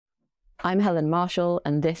I'm Helen Marshall,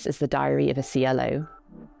 and this is the Diary of a CLO.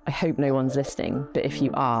 I hope no one's listening, but if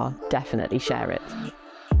you are, definitely share it.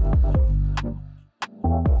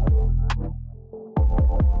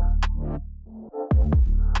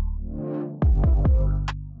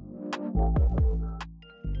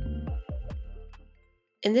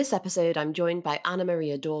 In this episode, I'm joined by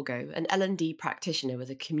Anamaria Dorgo, an L&D practitioner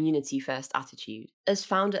with a community-first attitude. As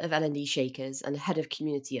founder of L&D Shakers and head of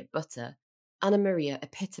community at Butter, Anamaria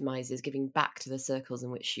epitomizes giving back to the circles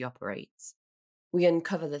in which she operates. We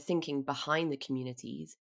uncover the thinking behind the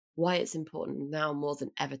communities, why it's important now more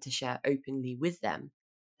than ever to share openly with them,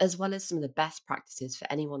 as well as some of the best practices for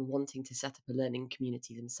anyone wanting to set up a learning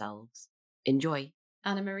community themselves. Enjoy!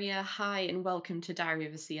 Anamaria, hi and welcome to Diary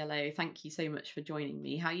of a CLO. Thank you so much for joining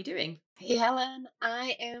me. How are you doing? Hey Helen,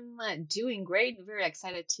 I am doing great. Very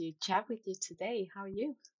excited to chat with you today. How are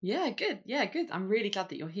you? Yeah, good. I'm really glad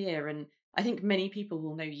that you're here. And I think many people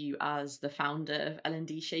will know you as the founder of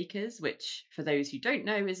L&D Shakers, which, for those who don't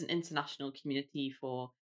know, is an international community for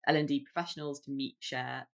L&D professionals to meet,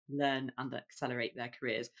 share, learn, and accelerate their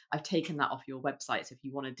careers. I've taken that off your website, so if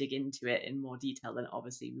you want to dig into it in more detail, then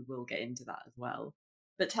obviously we will get into that as well.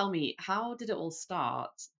 But tell me, how did it all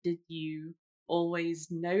start? Did you always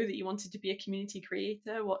know that you wanted to be a community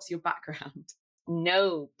creator? What's your background?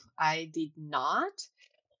 Nope, I did not.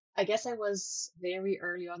 I guess I was very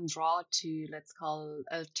early on drawn to, let's call,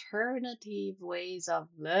 alternative ways of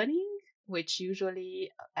learning, which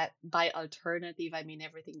usually, by alternative, I mean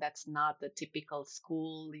everything that's not the typical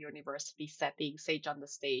school, university setting, sage on the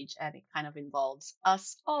stage, and it kind of involves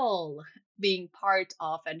us all being part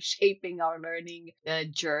of and shaping our learning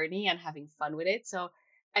journey and having fun with it. So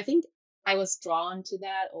I think I was drawn to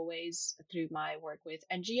that always through my work with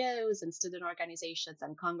NGOs and student organizations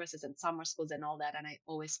and congresses and summer schools and all that. And I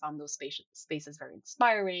always found those spaces very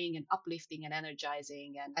inspiring and uplifting and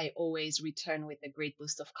energizing. And I always return with a great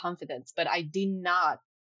boost of confidence. But I did not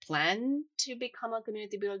plan to become a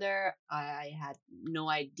community builder. I had no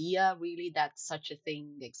idea really that such a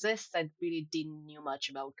thing exists. I really didn't know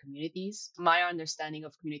much about communities. My understanding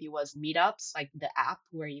of community was meetups, like the app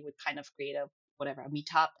where you would kind of create a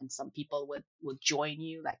meetup, and some people would join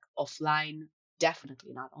you like offline,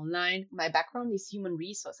 definitely not online. My background is human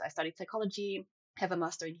resources. I studied psychology, have a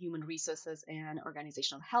master in human resources and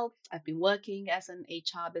organizational health. I've been working as an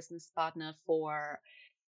HR business partner for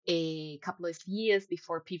a couple of years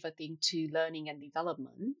before pivoting to learning and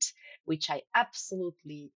development, which I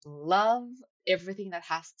absolutely love. Everything that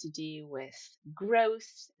has to do with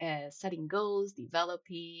growth, setting goals,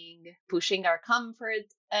 developing, pushing our comfort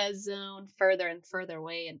zone further and further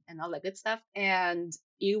away, and all that good stuff. And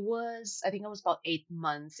I think I was about 8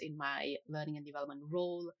 months in my learning and development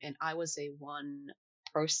role, and I was a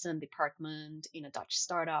one-person department in a Dutch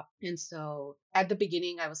startup. And so at the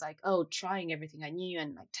beginning, I was like, oh, trying everything I knew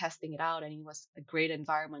and like testing it out. And it was a great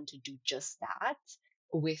environment to do just that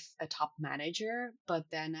with a top manager. But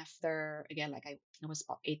then after, again, like I was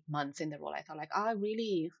about 8 months in the role, I thought like,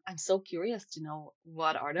 I'm so curious to know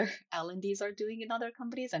what other L&Ds are doing in other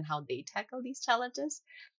companies and how they tackle these challenges.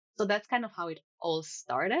 So that's kind of how it all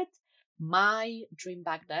started. My dream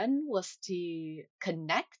back then was to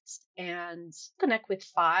connect with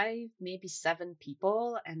 5, maybe 7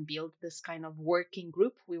 people and build this kind of working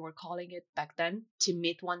group, we were calling it back then, to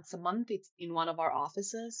meet once a month. It's in one of our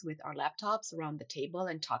offices with our laptops around the table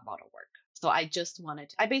and talk about our work. So I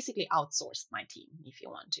basically outsourced my team, if you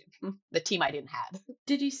want to, the team I didn't have.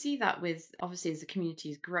 Did you see that with, obviously, as the community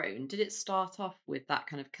has grown, did it start off with that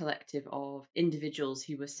kind of collective of individuals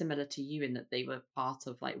who were similar to you in that they were part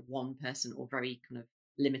of like one person or very kind of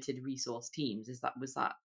limited resource teams? Was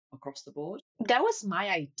that across the board? That was my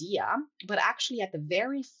idea, but actually at the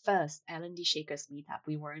very first L&D Shakers meetup,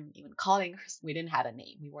 we weren't even we didn't have a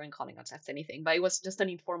name. We weren't calling ourselves anything, but it was just an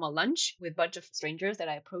informal lunch with a bunch of strangers that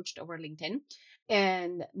I approached over LinkedIn.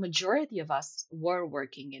 And majority of us were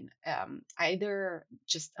working in either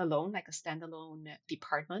just alone, like a standalone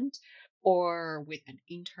department, or with an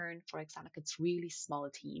intern, for example. Like it's really small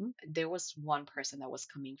team. There was one person that was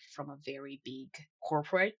coming from a very big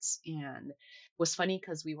corporate, and it was funny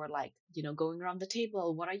because we were like, going around the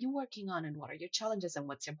table, what are you working on and what are your challenges and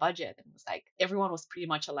what's your budget? And it was like everyone was pretty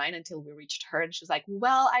much aligned until we reached her, and she was like,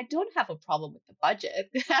 well, I don't have a problem with the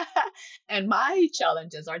budget. And my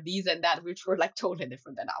challenges are these and that, which were like totally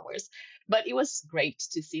different than ours. But it was great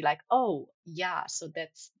to see like, oh yeah, so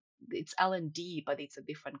it's L&D, but it's a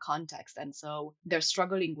different context. And so they're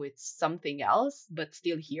struggling with something else, but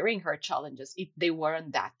still hearing her challenges, they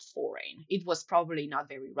weren't that foreign. It was probably not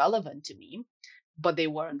very relevant to me, but they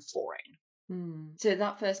weren't foreign. So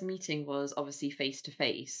that first meeting was obviously face to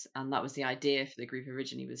face, and that was the idea for the group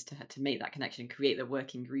originally, was to make that connection, create the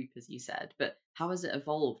working group, as you said. But how has it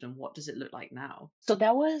evolved, and what does it look like now? So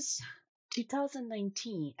that was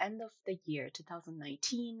 2019, end of the year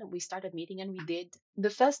 2019. We started meeting and we did the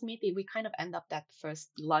first meeting. We kind of end up that first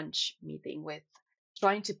lunch meeting with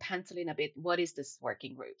trying to pencil in a bit, what is this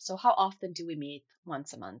working group? So how often do we meet?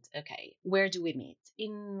 Once a month. Okay. Where do we meet?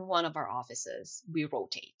 In one of our offices. We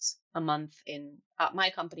rotate a month in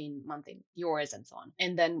my company, a month in yours, and so on.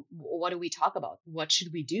 And then what do we talk about? What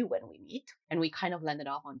should we do when we meet? And we kind of landed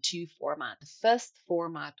off on two formats. The first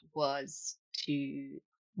format was to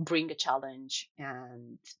bring a challenge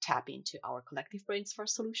and tap into our collective brains for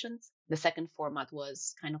solutions. The second format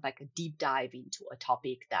was kind of like a deep dive into a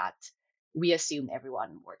topic that we assume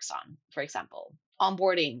everyone works on. For example,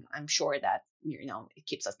 onboarding, I'm sure that, it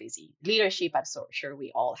keeps us busy. Leadership, I'm so sure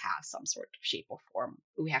we all have some sort of shape or form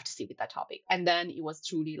we have to see with that topic. And then it was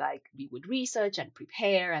truly like we would research and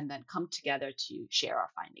prepare and then come together to share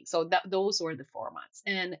our findings. So those were the formats.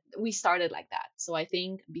 And we started like that. So I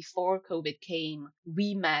think before COVID came,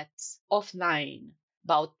 we met offline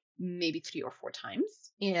about maybe 3 or 4 times.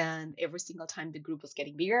 And every single time the group was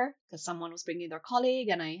getting bigger because someone was bringing their colleague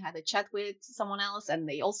and I had a chat with someone else and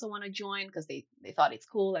they also want to join because they thought it's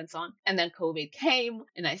cool and so on. And then COVID came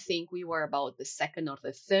and I think we were about the second or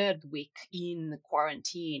the third week in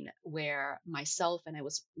quarantine where myself and I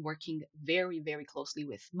was working very, very closely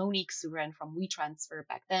with Monique Suren from WeTransfer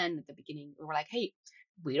back then at the beginning. We were like, hey,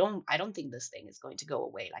 I don't think this thing is going to go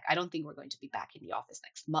away. Like, I don't think we're going to be back in the office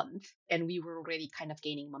next month. And we were already kind of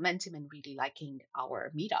gaining momentum and really liking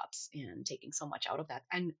our meetups and taking so much out of that.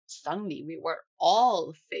 And suddenly we were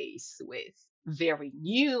all faced with very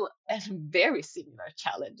new and very similar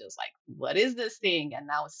challenges. Like, what is this thing? And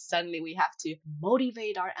now suddenly we have to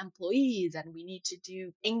motivate our employees and we need to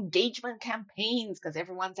do engagement campaigns because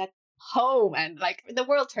everyone's at home and like the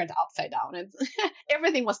world turned upside down and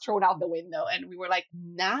everything was thrown out the window. And we were like,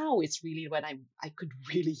 now it's really when I could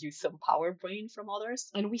really use some power brain from others.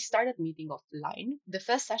 And we started meeting offline. The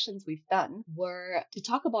first sessions we've done were to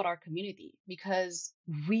talk about our community because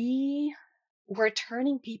we were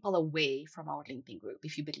turning people away from our LinkedIn group,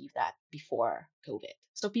 if you believe that, before COVID.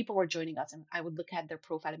 So people were joining us and I would look at their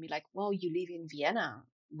profile and be like, well, you live in Vienna.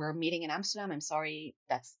 We're meeting in Amsterdam. I'm sorry,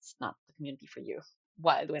 that's not the community for you.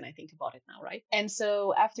 Wild when I think about it now, right? And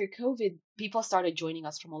so after COVID, people started joining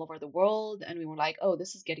us from all over the world. And we were like, oh,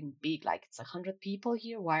 this is getting big. Like it's 100 people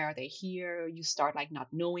here. Why are they here? You start like not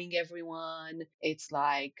knowing everyone. It's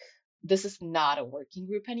like, this is not a working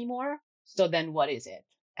group anymore. So then what is it?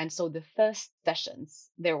 And so the first sessions,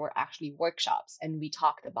 there were actually workshops and we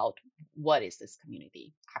talked about what is this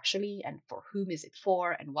community actually and for whom is it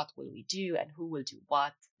for and what will we do and who will do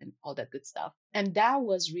what and all that good stuff. And that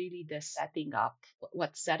was really the setting up,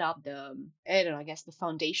 what set up the, I don't know, I guess the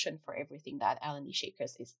foundation for everything that L&D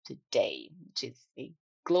Shakers is today, which is a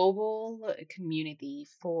global community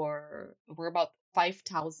we're about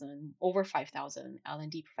 5,000, over 5,000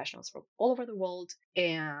 L&D professionals from all over the world.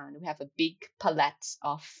 And we have a big palette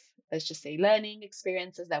of, let's just say, learning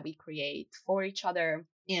experiences that we create for each other.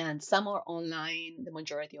 And some are online, the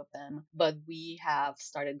majority of them, but we have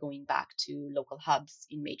started going back to local hubs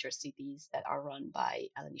in major cities that are run by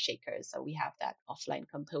L&D Shakers. So we have that offline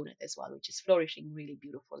component as well, which is flourishing really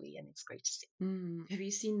beautifully, and it's great to see. Have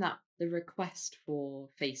you seen that the request for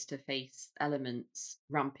face-to-face elements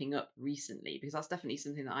ramping up recently? Because that's definitely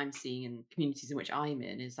something that I'm seeing in communities in which I'm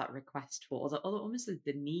in, is that request for, or almost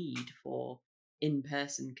the need for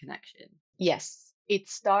in-person connection. Yes. It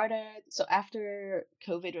started, so after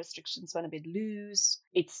COVID restrictions went a bit loose,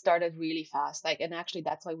 it started really fast. Like, and actually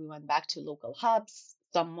that's why we went back to local hubs.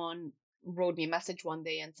 Someone wrote me a message one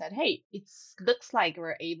day and said, hey, it looks like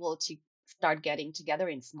we're able to start getting together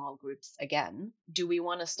in small groups again. Do we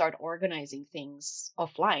want to start organizing things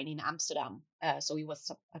offline in Amsterdam? So he was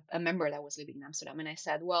a member that was living in Amsterdam. And I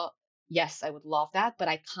said, well, yes, I would love that, but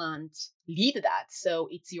I can't lead that. So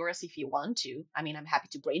it's yours if you want to. I mean, I'm happy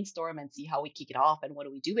to brainstorm and see how we kick it off and what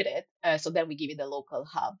do we do with it. So then we give it the local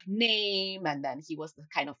hub name. And then he was the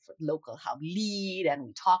kind of local hub lead and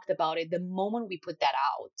we talked about it. The moment we put that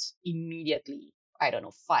out, immediately, I don't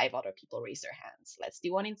know, 5 other people raise their hands. Let's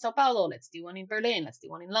do one in Sao Paulo. Let's do one in Berlin. Let's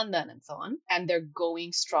do one in London and so on. And they're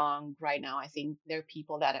going strong right now. I think there are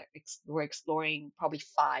people that we're exploring probably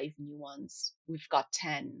 5 new ones. We've got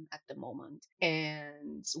 10 at the moment.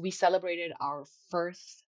 And we celebrated our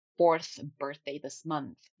fourth birthday this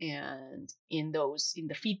month. And in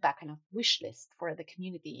the feedback kind of wish list for the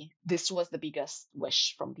community, this was the biggest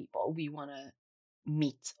wish from people. We want to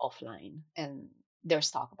meet offline. And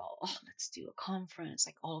there's talk about, oh, let's do a conference,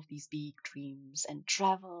 like all of these big dreams and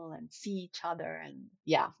travel and see each other. And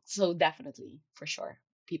yeah, so definitely, for sure,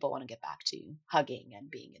 people want to get back to hugging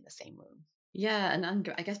and being in the same room. Yeah,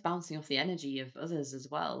 and I guess bouncing off the energy of others as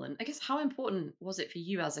well. And I guess how important was it for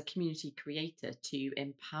you as a community creator to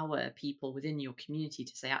empower people within your community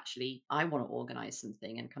to say, actually, I want to organize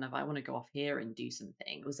something and kind of I want to go off here and do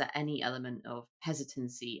something? Was there any element of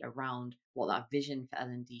hesitancy around what that vision for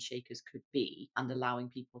L&D Shakers could be and allowing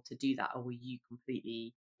people to do that? Or were you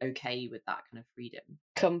completely okay with that kind of freedom?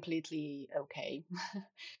 Completely okay.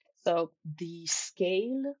 So the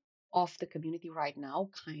scale of the community right now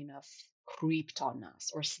kind of creeped on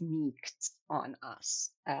us or sneaked on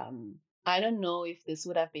us. I don't know if this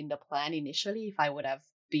would have been the plan initially, if I would have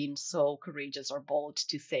been so courageous or bold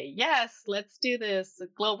to say, yes, let's do this, a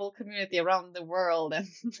global community around the world. And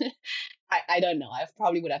I don't know. I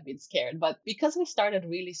probably would have been scared. But because we started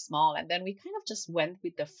really small and then we kind of just went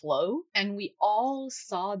with the flow and we all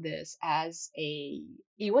saw this as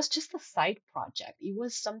it was just a side project. It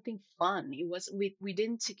was something fun. We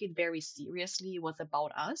didn't take it very seriously. It was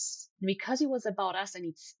about us. Because it was about us and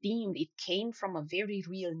it's themed, it came from a very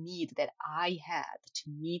real need that I had to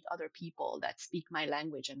meet other people that speak my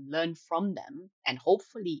language and learn from them and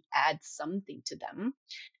hopefully add something to them.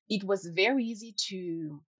 It was very easy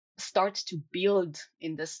to start to build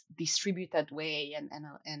in this distributed way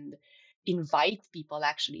and invite people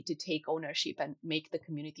actually to take ownership and make the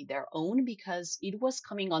community their own, because it was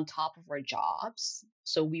coming on top of our jobs.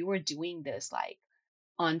 So we were doing this like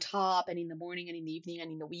on top and in the morning and in the evening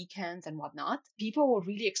and in the weekends and whatnot. People were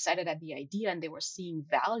really excited at the idea and they were seeing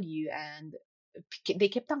value, and they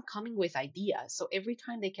kept on coming with ideas. So every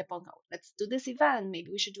time they kept on, going, let's do this event. Maybe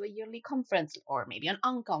we should do a yearly conference or maybe an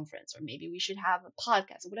unconference, or maybe we should have a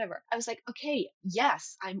podcast or whatever. I was like, okay,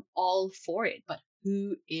 yes, I'm all for it, but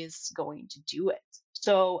who is going to do it?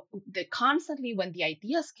 So the constantly when the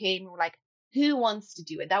ideas came, we're like, who wants to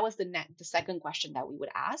do it? That was the second question that we would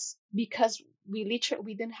ask, because we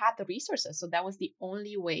didn't have the resources. So that was the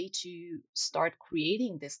only way to start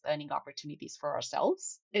creating these learning opportunities for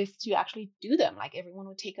ourselves, is to actually do them. Like everyone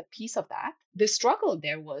would take a piece of that. The struggle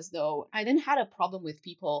there was, though, I didn't have a problem with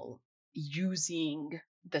people using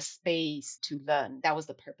the space to learn. That was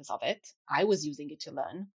the purpose of it. I was using it to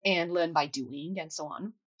learn and learn by doing and so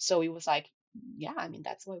on. So it was like, yeah, I mean,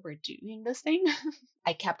 that's why we're doing this thing.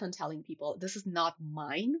 I kept on telling people, this is not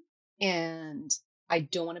mine. And I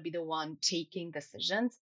don't want to be the one taking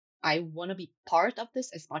decisions. I want to be part of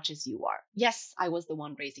this as much as you are. Yes, I was the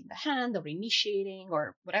one raising the hand or initiating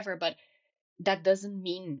or whatever, but that doesn't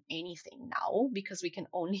mean anything now, because we can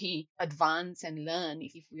only advance and learn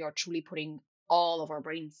if we are truly putting all of our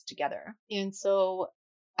brains together. And so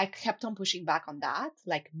I kept on pushing back on that,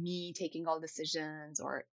 like me taking all decisions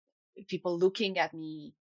or people looking at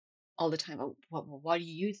me all the time. Oh, what do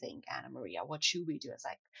you think, Anna Maria? What should we do? It's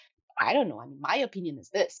like, I don't know. I mean, my opinion is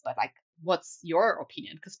this, but like, what's your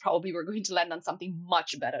opinion? Because probably we're going to land on something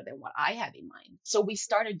much better than what I had in mind. So we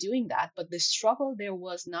started doing that. But the struggle there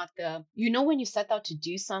was not when you set out to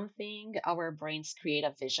do something, our brains create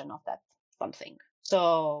a vision of that something.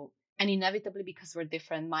 So, and inevitably, because we're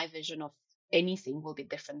different, my vision of anything will be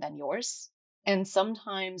different than yours. And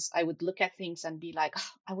sometimes I would look at things and be like,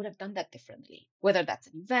 "Oh, I would have done that differently." Whether that's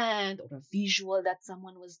an event or a visual that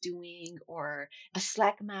someone was doing or a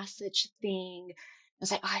Slack message thing. I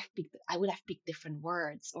was like, I would have picked different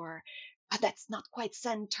words, or that's not quite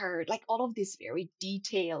centered. Like all of these very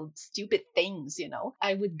detailed, stupid things.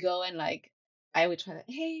 I would go and I would try to,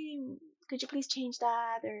 hey, could you please change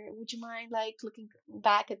that? Or would you mind like looking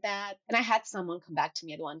back at that? And I had someone come back to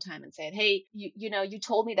me at one time and said, hey, you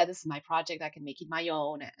told me that this is my project. I can make it my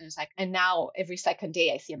own. And it's like, and now every second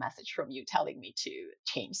day I see a message from you telling me to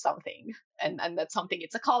change something. And that's something,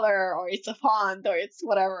 it's a color or it's a font or it's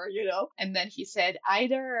whatever. And then he said,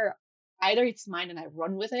 either it's mine and I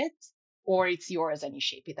run with it, or it's yours and you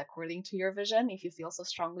shape it according to your vision if you feel so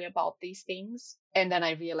strongly about these things. And then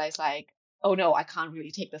I realized like, oh no, I can't really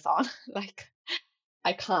take this on. Like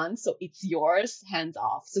I can't. So it's yours, hands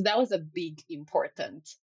off. So that was a big, important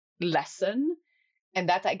lesson. And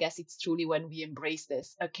that, I guess, it's truly when we embrace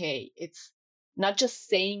this. Okay, it's not just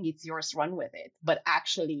saying it's yours, run with it, but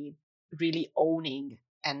actually really owning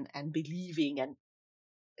and believing and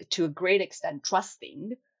to a great extent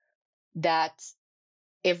trusting that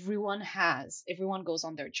everyone goes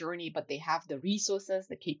on their journey, but they have the resources,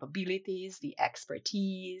 the capabilities, the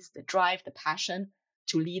expertise, the drive, the passion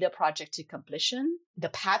to lead a project to completion. The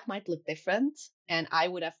path might look different, and I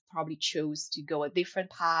would have probably chose to go a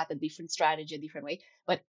different path, a different strategy, a different way.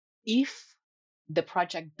 But if the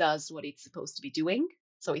project does what it's supposed to be doing,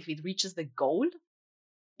 so if it reaches the goal,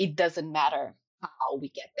 it doesn't matter how we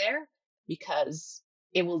get there because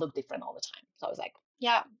it will look different all the time. So I was like,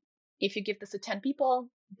 yeah, if you give this to 10 people,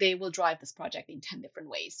 they will drive this project in 10 different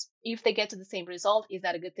ways. If they get to the same result, is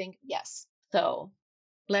that a good thing? Yes. So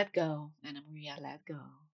let go, Anamaria, let go.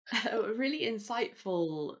 Really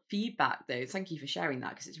insightful feedback, though. Thank you for sharing that,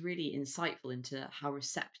 because it's really insightful into how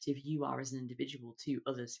receptive you are as an individual to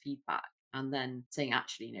others' feedback. And then saying,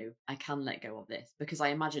 actually, I can let go of this. Because I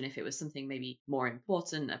imagine if it was something maybe more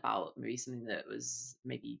important about maybe something that was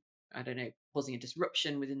maybe, I don't know, causing a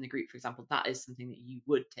disruption within the group, for example, that is something that you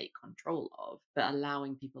would take control of. But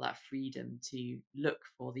allowing people that freedom to look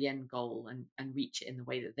for the end goal and reach it in the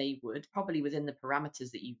way that they would, probably within the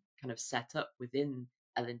parameters that you kind of set up within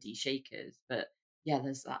L&D Shakers. But yeah,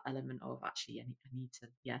 there's that element of actually I need to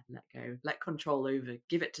let go, let control over,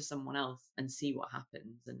 give it to someone else and see what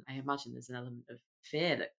happens. And I imagine there's an element of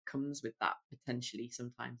fear that comes with that potentially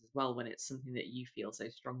sometimes as well, when it's something that you feel so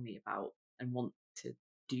strongly about and want to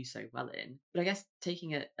do so well in. But I guess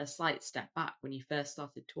taking a slight step back, when you first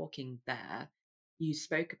started talking there, you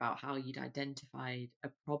spoke about how you'd identified a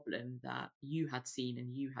problem that you had seen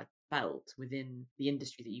and you had felt within the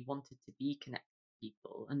industry, that you wanted to be connected to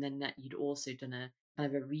people, and then that you'd also done a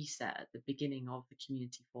kind of a reset at the beginning of the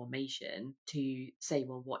community formation to say,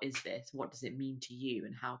 well, what is this? What does it mean to you?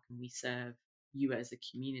 And how can we serve you as a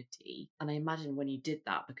community? And I imagine when you did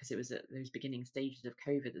that, because it was at those beginning stages of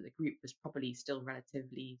COVID, that the group was probably still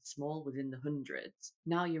relatively small, within the hundreds.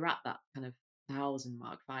 Now you're at that kind of 1,000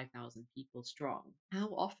 mark, 5,000 people strong. How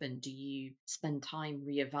often do you spend time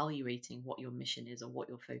reevaluating what your mission is or what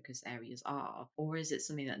your focus areas are? Or is it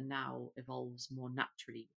something that now evolves more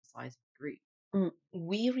naturally with the size of the group?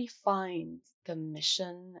 We refined the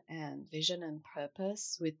mission and vision and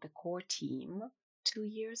purpose with the core team 2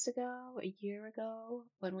 years ago, a year ago,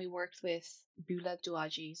 when we worked with Bula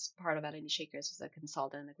Duaji's part of L&D Shakers as a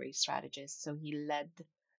consultant and a great strategist. So he led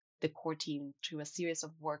the core team through a series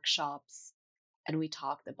of workshops, and we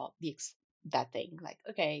talked about that thing, like,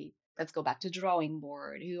 okay, let's go back to drawing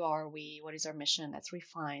board. Who are we? What is our mission? Let's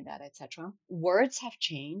refine that, etc. Words have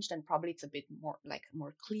changed, and probably it's a bit more like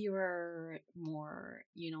more clearer, more,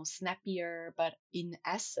 snappier, but in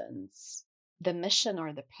essence, the mission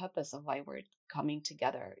or the purpose of why we're coming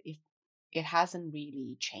together, it hasn't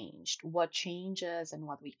really changed. What changes and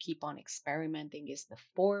what we keep on experimenting is the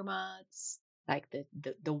formats, like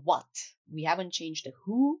the what. We haven't changed the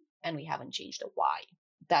who, and we haven't changed the why.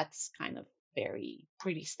 That's kind of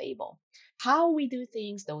pretty stable. How we do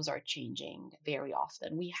things, those are changing very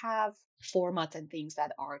often. We have formats and things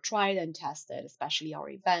that are tried and tested, especially our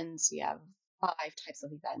events. We have 5 types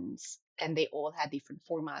of events, and they all had different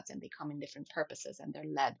formats, and they come in different purposes, and they're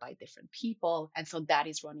led by different people. And so that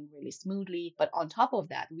is running really smoothly. But on top of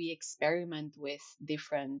that, we experiment with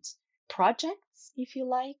different projects, if you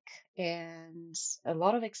like, and a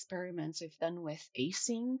lot of experiments we've done with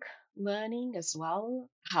async learning as well.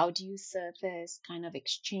 How do you surface kind of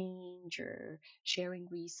exchange or sharing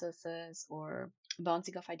resources or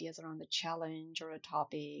bouncing off ideas around a challenge or a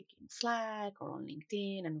topic in Slack or on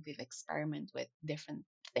LinkedIn? And we've experimented with different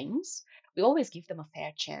things. We always give them a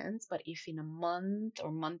fair chance, but if in a month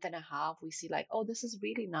or month and a half we see like, oh, this is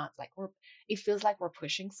really not like it feels like we're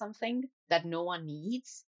pushing something that no one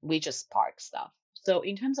needs, we just park stuff. So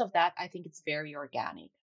in terms of that, I think it's very organic.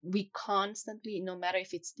 We constantly, no matter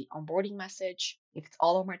if it's the onboarding message, if it's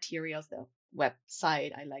all our materials, the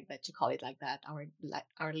website, I like that you call it like that,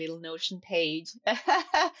 our little Notion page,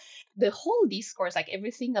 the whole discourse, like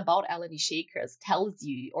everything about L&D Shakers tells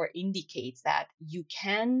you or indicates that you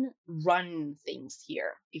can run things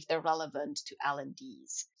here if they're relevant to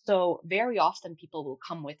L&Ds. So very often people will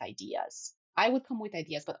come with ideas. I would come with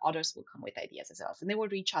ideas, but others will come with ideas as well. And they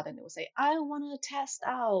would reach out and they would say, I want to test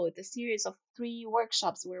out a series of 3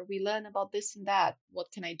 workshops where we learn about this and that.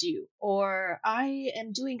 What can I do? Or I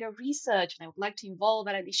am doing a research and I would like to involve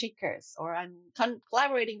L&D Shakers. Or I'm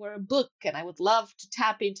collaborating with a book and I would love to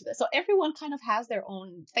tap into this. So everyone kind of has their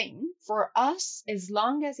own thing. For us, as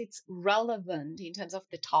long as it's relevant in terms of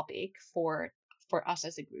the topic for us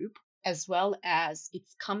as a group, as well as it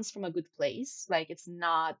comes from a good place, like it's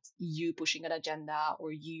not you pushing an agenda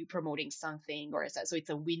or you promoting something, or so it's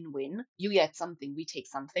a win-win. You get something, we take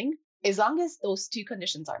something. As long as those 2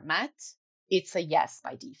 conditions are met, it's a yes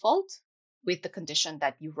by default, with the condition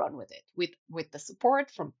that you run with it, with the support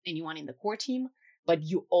from anyone in the core team, but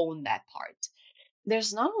you own that part.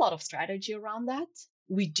 There's not a lot of strategy around that.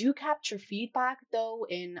 We do capture feedback though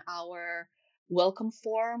in our welcome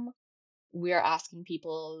form. We're asking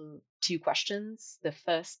people 2 questions. The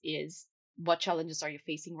first is, what challenges are you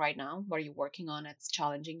facing right now? What are you working on that's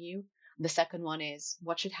challenging you? The second one is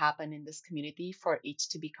what should happen in this community for it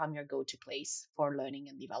to become your go-to place for learning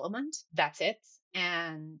and development. That's it.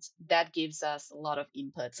 And that gives us a lot of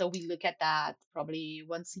input. So we look at that probably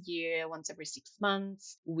once a year, once every 6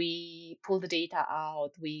 months. We pull the data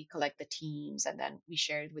out, we collect the teams, and then we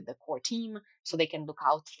share it with the core team so they can look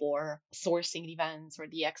out for sourcing events or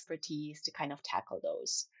the expertise to kind of tackle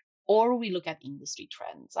those. Or we look at industry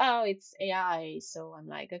trends. Oh, it's AI. So I'm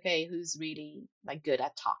like, okay, who's really like good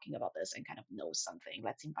at talking about this and kind of knows something?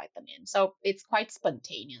 Let's invite them in. So it's quite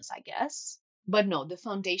spontaneous, I guess. But no, the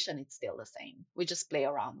foundation is still the same. We just play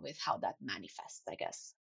around with how that manifests, I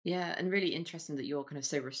guess. Yeah, and really interesting that you're kind of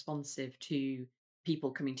so responsive to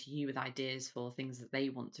people coming to you with ideas for things that they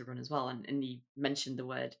want to run as well. And you mentioned the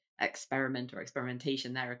word experiment or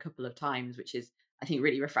experimentation there a couple of times, which is, I think,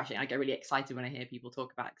 really refreshing. I get really excited when I hear people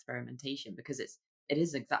talk about experimentation because it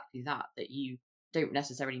is exactly that, that you don't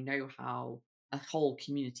necessarily know how a whole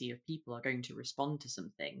community of people are going to respond to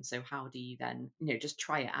something. So how do you then, just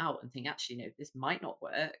try it out and think, actually, no, this might not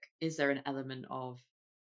work. Is there an element of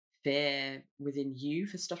fear within you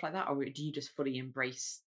for stuff like that, or do you just fully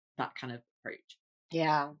embrace that kind of approach?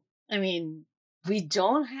 Yeah. I mean, we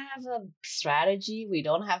don't have a strategy. We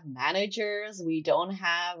don't have managers. We don't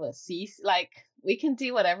have a like we can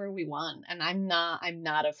do whatever we want. And I'm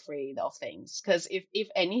not afraid of things. Because if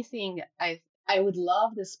anything, I would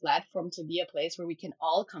love this platform to be a place where we can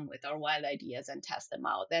all come with our wild ideas and test them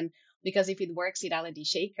out. And because if it works in L&D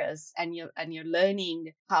Shakers and you're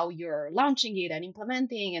learning how you're launching it and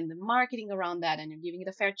implementing and the marketing around that and you're giving it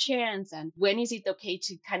a fair chance, and when is it okay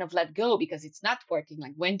to kind of let go because it's not working?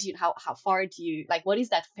 Like when do you how far do you like what is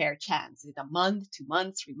that fair chance? Is it a month, 2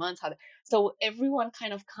 months, 3 months? So everyone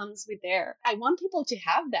kind of comes with their I want people to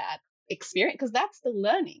have that experience because that's the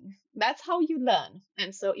learning. That's how you learn.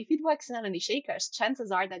 And so if it works in L&D Shakers,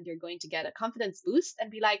 chances are that you're going to get a confidence boost and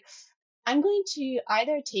be like, I'm going to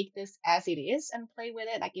either take this as it is and play with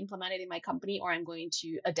it, like implement it in my company, or I'm going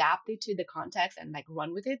to adapt it to the context and like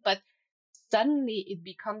run with it. But suddenly it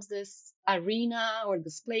becomes this arena or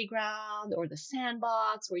this playground or the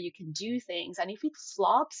sandbox where you can do things. And if it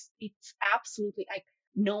flops, it's absolutely like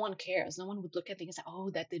no one cares. No one would look at things and say,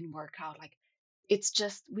 oh, that didn't work out. Like it's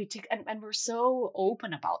just we take and we're so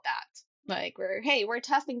open about that. Like we're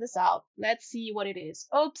testing this out. Let's see what it is.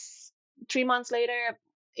 Oops, 3 months later,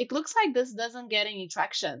 it looks like this doesn't get any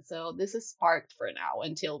traction. So this is parked for now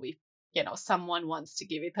until someone wants to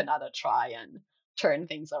give it another try and turn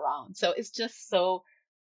things around. So it's just so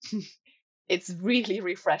it's really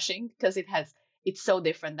refreshing because it's so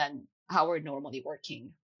different than how we're normally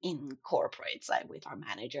working in corporates, like with our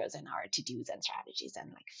managers and our to-dos and strategies and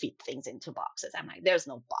like fit things into boxes. I'm like, there's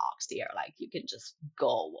no box here. Like you can just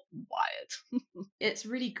go wild. It's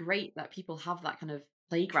really great that people have that kind of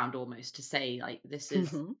playground almost to say, like, this is,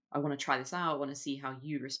 Mhm. I want to try this out, I want to see how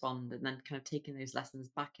you respond, and then kind of taking those lessons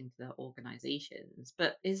back into their organizations.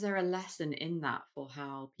 But is there a lesson in that for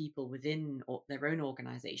how people within their own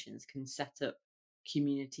organizations can set up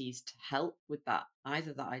communities to help with that,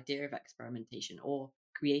 either that idea of experimentation or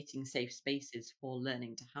creating safe spaces for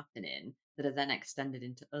learning to happen in that are then extended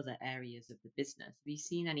into other areas of the business? Have you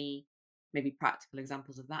seen any maybe practical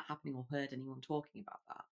examples of that happening or heard anyone talking about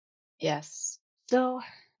that? Yes. So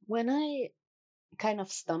when I kind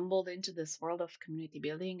of stumbled into this world of community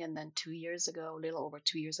building. And then 2 years ago, a little over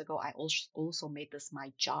 2 years ago, I also made this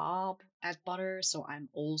my job at Butter. So I'm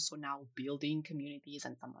also now building communities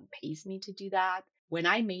and someone pays me to do that. When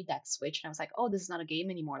I made that switch and I was like, oh, this is not a game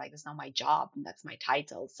anymore. Like, this is not my job and that's my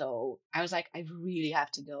title. So I was like, I really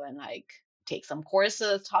have to go and like take some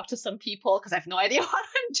courses, talk to some people because I have no idea what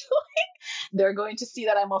I'm doing. They're going to see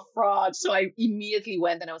that I'm a fraud. So I immediately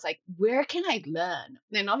went and I was like, where can I learn?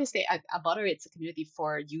 And obviously at Butter, it's a community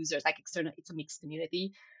for users, like external, it's a mixed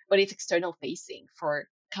community, but it's external facing for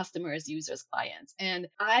customers, users, clients. And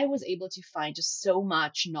I was able to find just so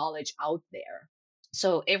much knowledge out there.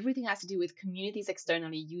 So everything has to do with communities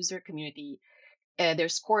externally, user community.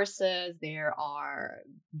 There's courses, there are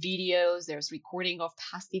videos, there's recording of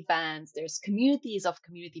past events, there's communities of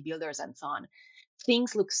community builders and so on.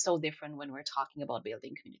 Things look so different when we're talking about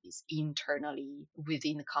building communities internally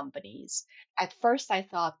within companies. At first, I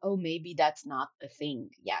thought, oh, maybe that's not a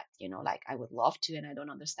thing yet. Like I would love to, and I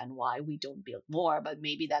don't understand why we don't build more, but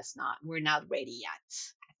maybe we're not ready yet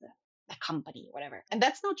as a company, whatever. And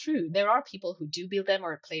that's not true. There are people who do build them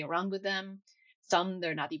or play around with them. Some,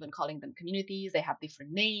 they're not even calling them communities, they have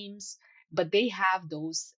different names, but they have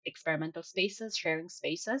those experimental spaces, sharing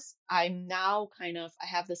spaces. I'm now I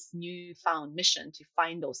have this newfound mission to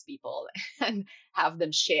find those people and have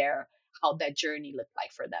them share how that journey looked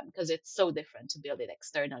like for them, because it's so different to build it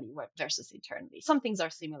externally versus internally. Some things are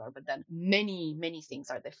similar, but then many things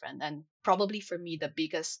are different. And probably for me,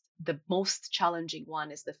 the most challenging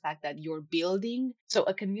one is the fact that you're building. So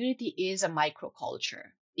a community is a microculture.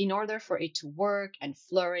 In order for it to work and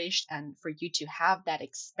flourish, and for you to have that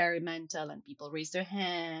experimental and people raise their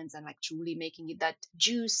hands and like truly making it that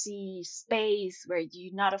juicy space where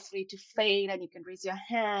you're not afraid to fail and you can raise your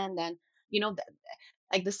hand, and you know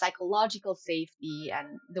like the psychological safety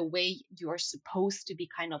and the way you're supposed to be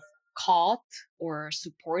kind of caught or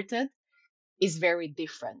supported is very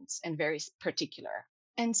different and very particular.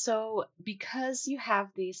 And so because you have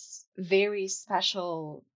this very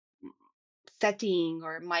special setting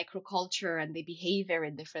or microculture, and they behave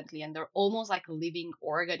very differently, and they're almost like a living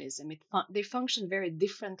organism, they function very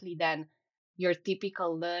differently than your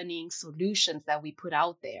typical learning solutions that we put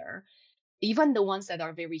out there. Even the ones that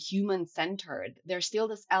are very human centered, there's still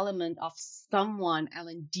this element of someone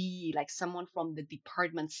L&D, like someone from the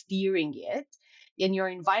department steering it, and you're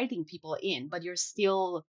inviting people in, but you're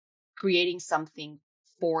still creating something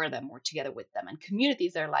for them or together with them. And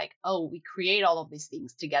communities are like, oh, we create all of these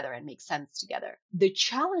things together and make sense together. The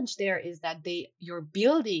challenge there is that you're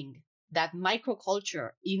building that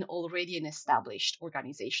microculture in already an established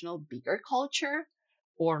organizational bigger culture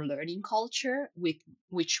or learning culture, with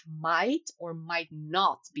which might or might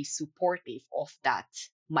not be supportive of that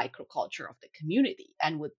microculture of the community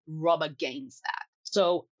and would rub against that.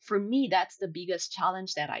 So for me, that's the biggest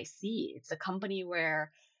challenge that I see. It's a company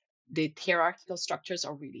where the hierarchical structures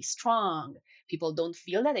are really strong. People don't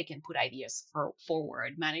feel that they can put ideas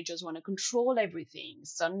forward. Managers want to control everything.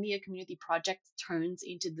 Suddenly, a community project turns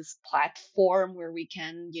into this platform where we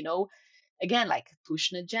can, again, like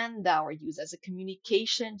push an agenda or use as a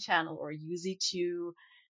communication channel or use it to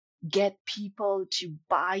get people to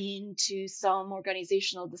buy into some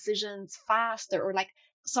organizational decisions faster, or like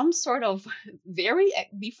some sort of very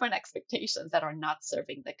different expectations that are not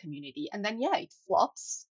serving the community. And then, yeah, it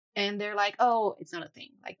flops. And they're like, oh, it's not a thing.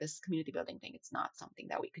 Like this community building thing, it's not something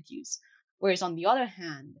that we could use. Whereas on the other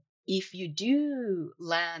hand, if you do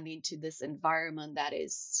land into this environment that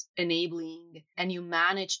is enabling and you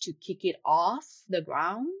manage to kick it off the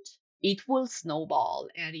ground, it will snowball,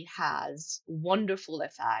 and it has wonderful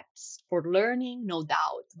effects for learning, no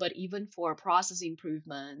doubt, but even for process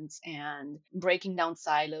improvements and breaking down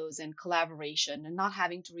silos and collaboration and not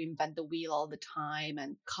having to reinvent the wheel all the time,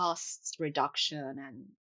 and costs reduction and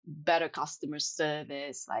better customer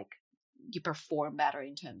service. Like you perform better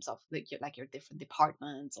in terms of like your different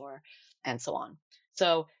departments or and so on.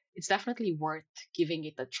 So it's definitely worth giving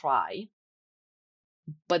it a try.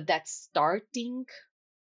 But that starting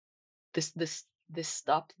the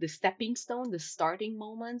stepping stone, the starting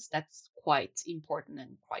moments, that's quite important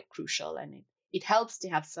and quite crucial. And it helps to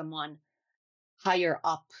have someone higher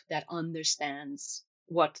up that understands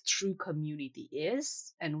what true community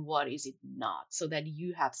is and what is it not, so that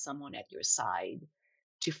you have someone at your side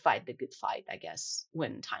to fight the good fight, I guess,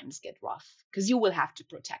 when times get rough, because you will have to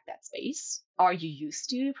protect that space. Are you used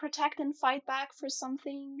to protect and fight back for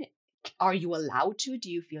something? Are you allowed to?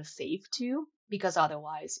 Do you feel safe to? Because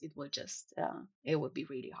otherwise it would just it would be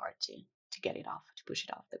really hard to get it off, to push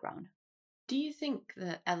it off the ground. Do you think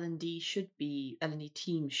that L&D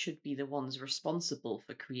teams should be the ones responsible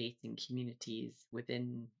for creating communities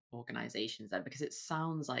within organizations then? Because it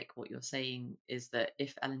sounds like what you're saying is that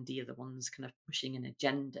if L&D are the ones kind of pushing an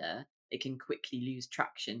agenda, it can quickly lose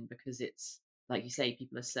traction because it's, like you say,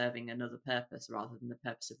 people are serving another purpose rather than the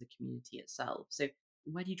purpose of the community itself. So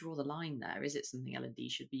where do you draw the line there? Is it something L&D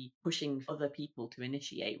should be pushing other people to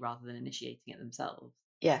initiate rather than initiating it themselves?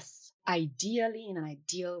 Yes. Ideally, in an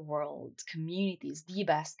ideal world, communities, the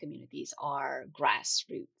best communities are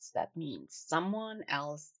grassroots. That means someone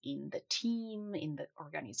else in the team, in the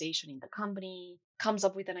organization, in the company comes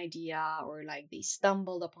up with an idea, or like they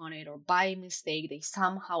stumbled upon it, or by mistake, they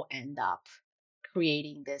somehow end up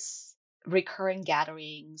creating this recurring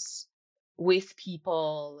gatherings with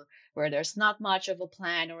people where there's not much of a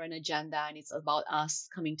plan or an agenda, and it's about us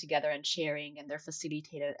coming together and sharing, and they're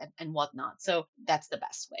facilitated and whatnot. So that's the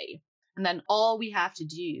best way. And then all we have to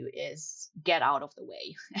do is get out of the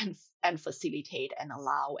way and facilitate and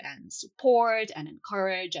allow and support and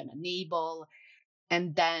encourage and enable.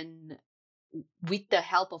 And then with the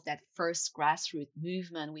help of that first grassroots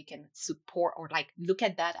movement, we can support or like look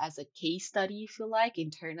at that as a case study, if you like,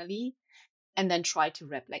 internally, and then try to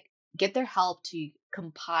get their help to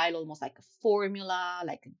compile almost like a formula,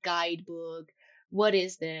 like a guidebook. What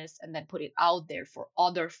is this? And then put it out there for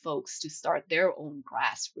other folks to start their own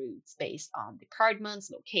grassroots based on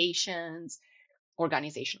departments, locations,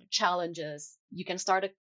 organizational challenges. You can start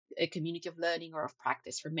a community of learning or of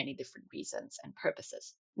practice for many different reasons and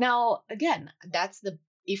purposes. Now, again,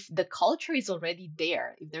 if the culture is already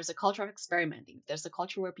there, if there's a culture of experimenting, if there's a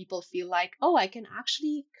culture where people feel like, oh, I can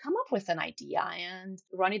actually come up with an idea and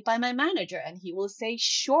run it by my manager, and he will say,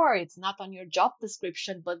 sure, it's not on your job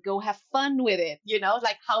description, but go have fun with it.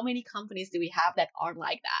 Like how many companies do we have that are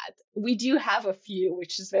like that? We do have a few,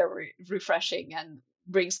 which is very refreshing and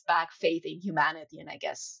brings back faith in humanity. And I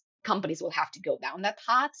guess companies will have to go down that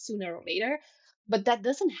path sooner or later. But that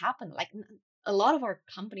doesn't happen. Like a lot of our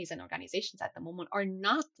companies and organizations at the moment are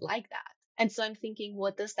not like that. And so I'm thinking,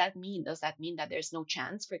 what does that mean? Does that mean that there's no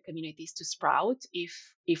chance for communities to sprout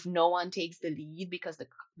if no one takes the lead because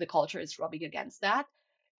the culture is rubbing against that?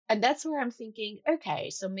 And that's where I'm thinking, okay,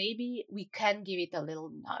 so maybe we can give it a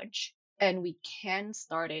little nudge and we can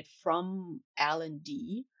start it from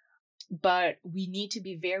L&D, but we need to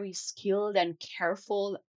be very skilled and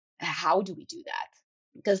careful. How do we do that?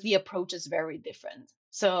 Because the approach is very different.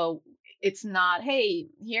 So it's not, hey,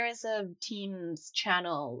 here is a Teams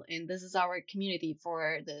channel and this is our community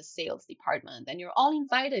for the sales department, and you're all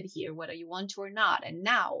invited here, whether you want to or not. And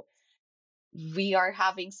now we are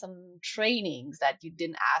having some trainings that you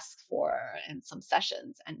didn't ask for and some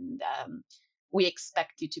sessions, and we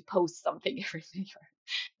expect you to post something every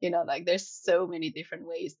day. Like there's so many different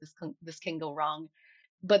ways this can go wrong.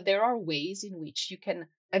 But there are ways in which you can,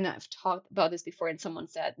 and I've talked about this before, and someone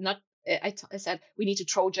said, not, I said, we need to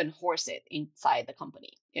Trojan horse it inside the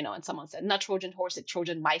company, and someone said, not Trojan horse it,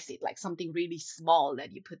 Trojan mice it, like something really small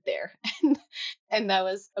that you put there. And that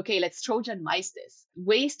was, okay, let's Trojan mice this.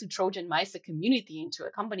 Ways to Trojan mice a community into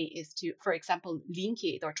a company is to, for example, link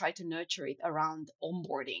it or try to nurture it around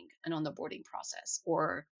onboarding and on the onboarding process,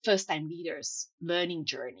 or first time leaders learning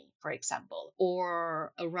journey, for example,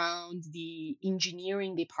 or around the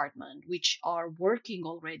engineering department, which are working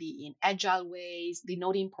already in agile ways. They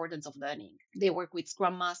know the importance of learning. They work with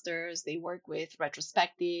scrum masters, they work with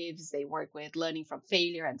retrospectives, they work with learning from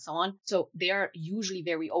failure and so on. So they are usually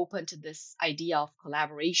very open to this idea of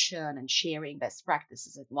collaboration and sharing best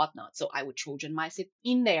practices and whatnot. So I would Trojan mice it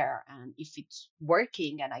in there. And if it's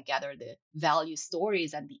working and I gather the value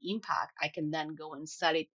stories and the impact, I can then go and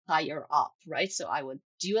sell it higher up, right? So I would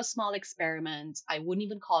do a small experiment. I wouldn't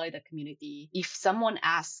even call it a community. If someone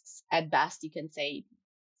asks, at best, you can say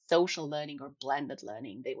social learning or blended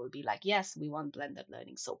learning. They will be like, yes, we want blended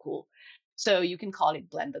learning. So cool. So you can call it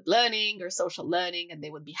blended learning or social learning, and they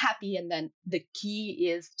would be happy. And then the key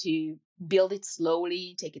is to build it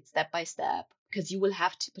slowly, take it step by step, because you will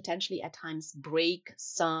have to potentially at times break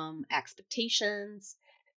some expectations.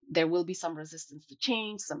 There will be some resistance to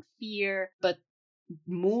change, some fear, but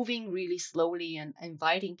moving really slowly and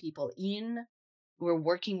inviting people in. We're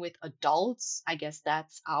working with adults. I guess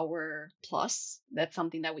that's our plus. That's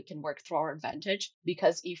something that we can work through our advantage,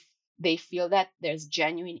 because if they feel that there's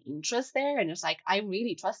genuine interest there and it's like, I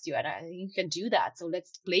really trust you and I think you can do that. So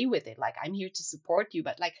let's play with it. Like, I'm here to support you.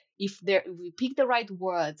 But like, if we pick the right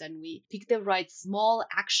words and we pick the right small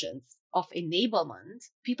actions of enablement,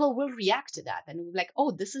 people will react to that and we're like, oh,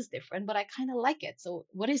 this is different, but I kind of like it. So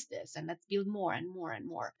what is this? And let's build more and more and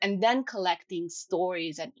more. And then collecting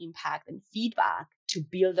stories and impact and feedback to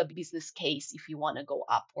build a business case if you want to go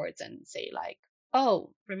upwards and say like,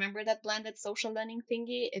 oh, remember that blended social learning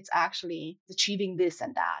thingy? It's actually achieving this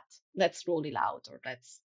and that. Let's roll it out, or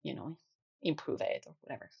let's, improve it or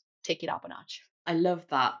whatever. Take it up a notch. I love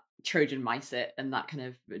that Trojan mice it and that kind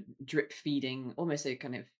of drip feeding, almost a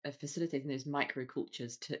kind of facilitating those micro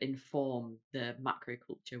cultures to inform the macro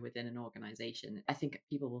culture within an organization. I think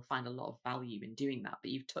people will find a lot of value in doing that.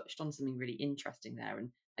 But you've touched on something really interesting there. And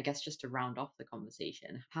I guess just to round off the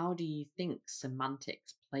conversation, how do you think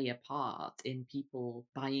semantics play a part in people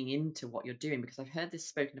buying into what you're doing? Because I've heard this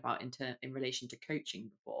spoken about in relation to coaching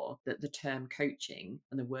before, that the term coaching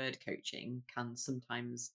and the word coaching can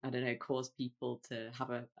sometimes, I don't know, cause people to have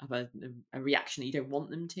a reaction that you don't want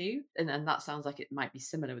them to. And that sounds like it might be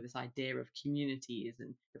similar with this idea of communities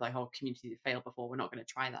and with like, oh, communities that failed before, we're not going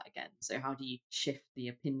to try that again. So how do you shift the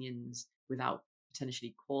opinions without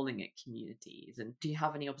potentially calling it communities? And do you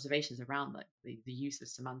have any observations around like the use of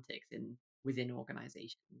semantics within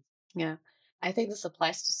organizations? Yeah. I think this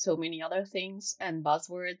applies to so many other things and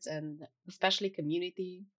buzzwords, and especially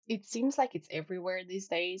community. It seems like it's everywhere these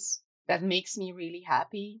days. That makes me really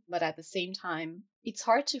happy. But at the same time, it's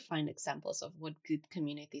hard to find examples of what good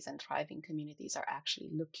communities and thriving communities are actually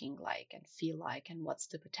looking like and feel like, and what's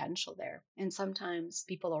the potential there. And sometimes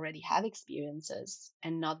people already have experiences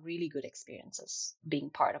and not really good experiences being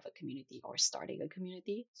part of a community or starting a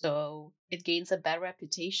community. So it gains a bad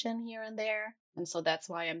reputation here and there. And so that's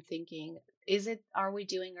why I'm thinking Are we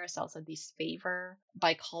doing ourselves a disfavor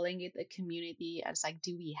by calling it a community? And it's like,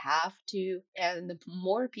 do we have to? And the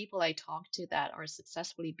more people I talk to that are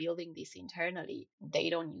successfully building this internally, they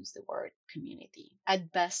don't use the word community.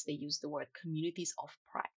 At best, they use the word communities of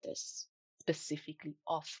practice, specifically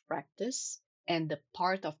of practice. And the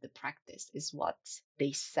part of the practice is what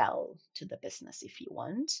they sell to the business, if you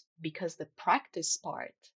want, because the practice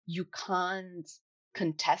part, you can't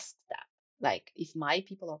contest that. Like, if my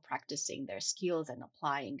people are practicing their skills and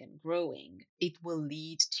applying and growing, it will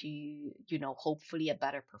lead to, hopefully a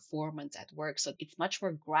better performance at work. So it's much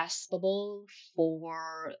more graspable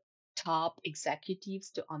for top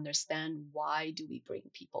executives to understand, why do we bring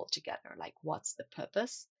people together? Like, what's the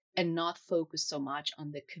purpose? And not focus so much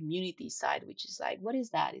on the community side, which is like, what is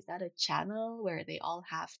that? Is that a channel where they all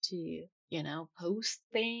have to, post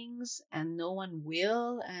things and no one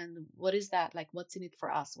will? And what is that? Like, what's in it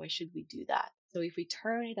for us? Why should we do that? So if we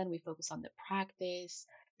turn it and we focus on the practice,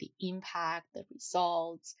 the impact, the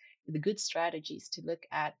results, the good strategies to look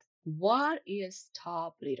at, what is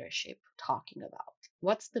top leadership talking about?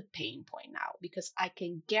 What's the pain point now? Because I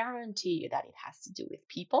can guarantee you that it has to do with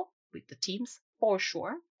people, with the teams, for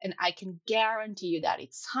sure. And I can guarantee you that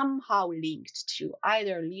it's somehow linked to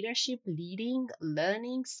either leadership, leading,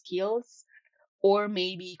 learning, skills, or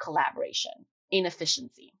maybe collaboration,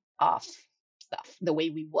 inefficiency of stuff, the way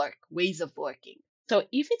we work, ways of working. So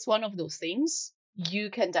if it's one of those things, you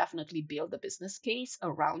can definitely build a business case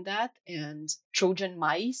around that and Trojan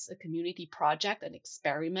Mice, a community project, an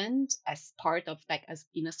experiment as part of, like, as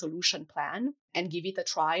in a solution plan, and give it a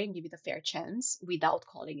try and give it a fair chance without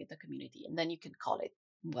calling it a community. And then you can call it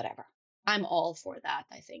whatever. I'm all for that,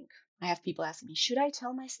 I think. I have people asking me, should I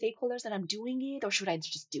tell my stakeholders that I'm doing it, or should I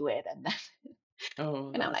just do it? And then,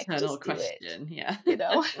 Oh, and I'm that like, eternal just do it, question. Yeah. you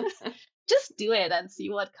know? Just do it and see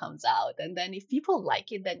what comes out. And then if people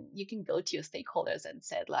like it, then you can go to your stakeholders and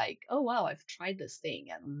said, like, oh wow, I've tried this thing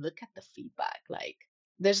and look at the feedback. Like,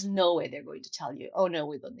 there's no way they're going to tell you, oh no,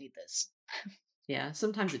 we don't need this. Yeah,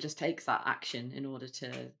 sometimes it just takes that action in order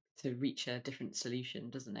to reach a different solution,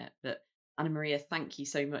 doesn't it? But Anna Maria, thank you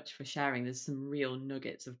so much for sharing. There's some real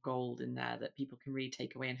nuggets of gold in there that people can really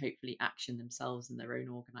take away and hopefully action themselves in their own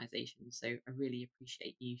organizations. So I really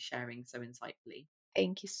appreciate you sharing so insightfully.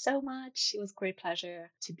 Thank you so much. It was a great pleasure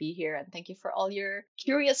to be here. And thank you for all your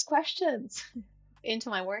curious questions into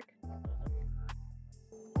my work.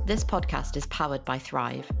 This podcast is powered by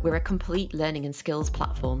Thrive. We're a complete learning and skills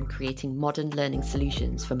platform creating modern learning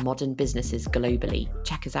solutions for modern businesses globally.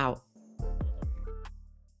 Check us out.